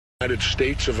United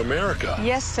States of America.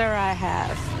 Yes, sir, I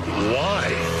have. Why?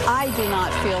 I do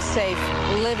not feel safe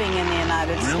living in the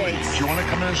United Really? States. Do you want to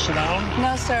come in and sit down?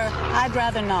 No, sir, I'd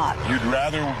rather not. You'd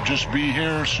rather just be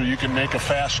here so you can make a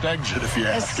fast exit if you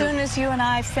have to? As soon as you and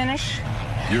I finish,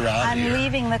 You're out I'm here.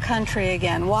 leaving the country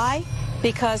again. Why?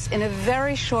 Because in a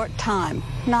very short time,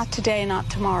 not today, not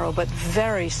tomorrow, but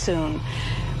very soon,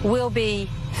 we'll be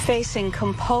facing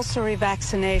compulsory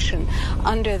vaccination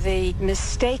under the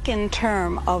mistaken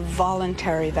term of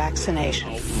voluntary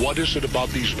vaccination. What is it about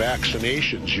these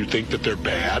vaccinations? You think that they're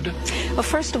bad? Well,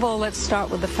 first of all, let's start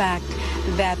with the fact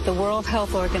that the World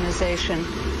Health Organization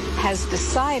has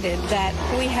decided that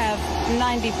we have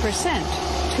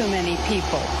 90% too many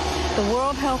people. The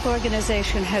World Health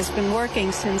Organization has been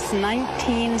working since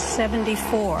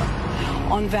 1974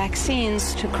 on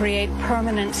vaccines to create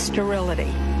permanent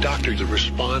sterility. Doctor, the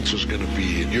response is going to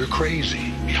be, you're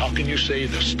crazy. How can you say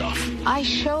this stuff? I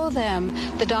show them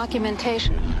the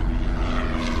documentation.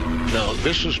 Now,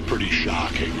 this is pretty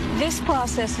shocking. This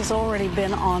process has already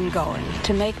been ongoing.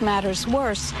 To make matters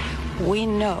worse, we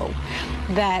know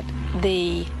that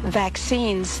the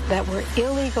vaccines that were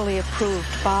illegally approved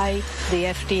by the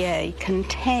FDA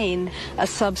contain a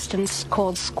substance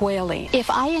called squalene.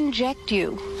 If I inject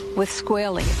you with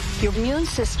squalene, your immune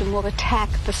system will attack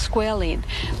the squalene,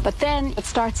 but then it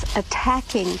starts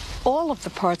attacking all of the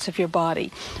parts of your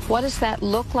body. What does that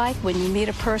look like when you meet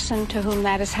a person to whom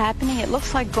that is happening? It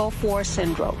looks like Gulf War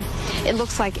syndrome. It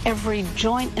looks like every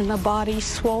joint in the body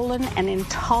swollen and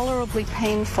intolerably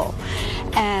painful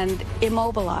and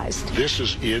immobilized. This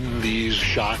is in these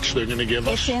shots they're going to give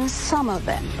us? It's in some of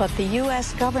them, but the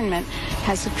U.S. government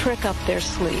has a trick up their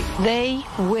sleeve. They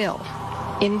will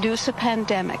induce a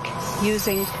pandemic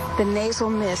using the nasal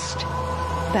mist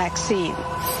vaccine,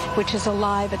 which is a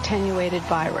live attenuated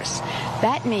virus.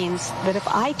 That means that if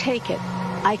I take it,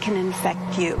 I can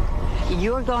infect you.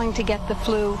 You're going to get the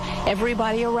flu.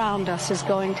 Everybody around us is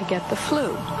going to get the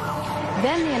flu.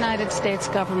 Then the United States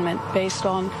government, based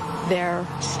on their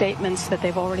statements that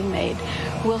they've already made,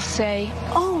 will say,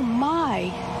 oh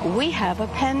my, we have a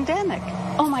pandemic.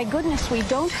 Oh my goodness, we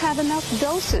don't have enough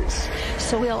doses.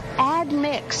 So we'll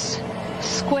admix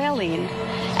squalene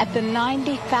at the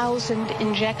 90,000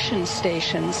 injection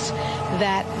stations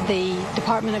that the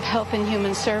Department of Health and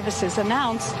Human Services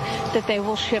announced that they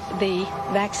will ship the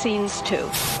vaccines to.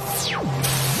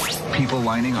 People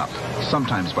lining up,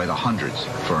 sometimes by the hundreds,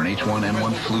 for an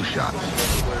H1N1 flu shot.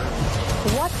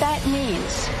 What that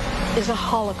means is a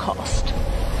Holocaust,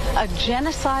 a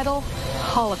genocidal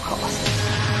Holocaust.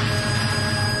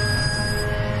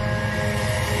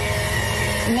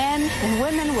 Men and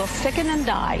women will sicken and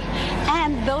die,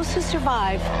 and those who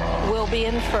survive will be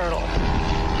infertile.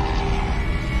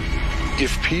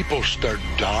 If people start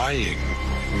dying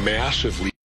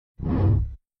massively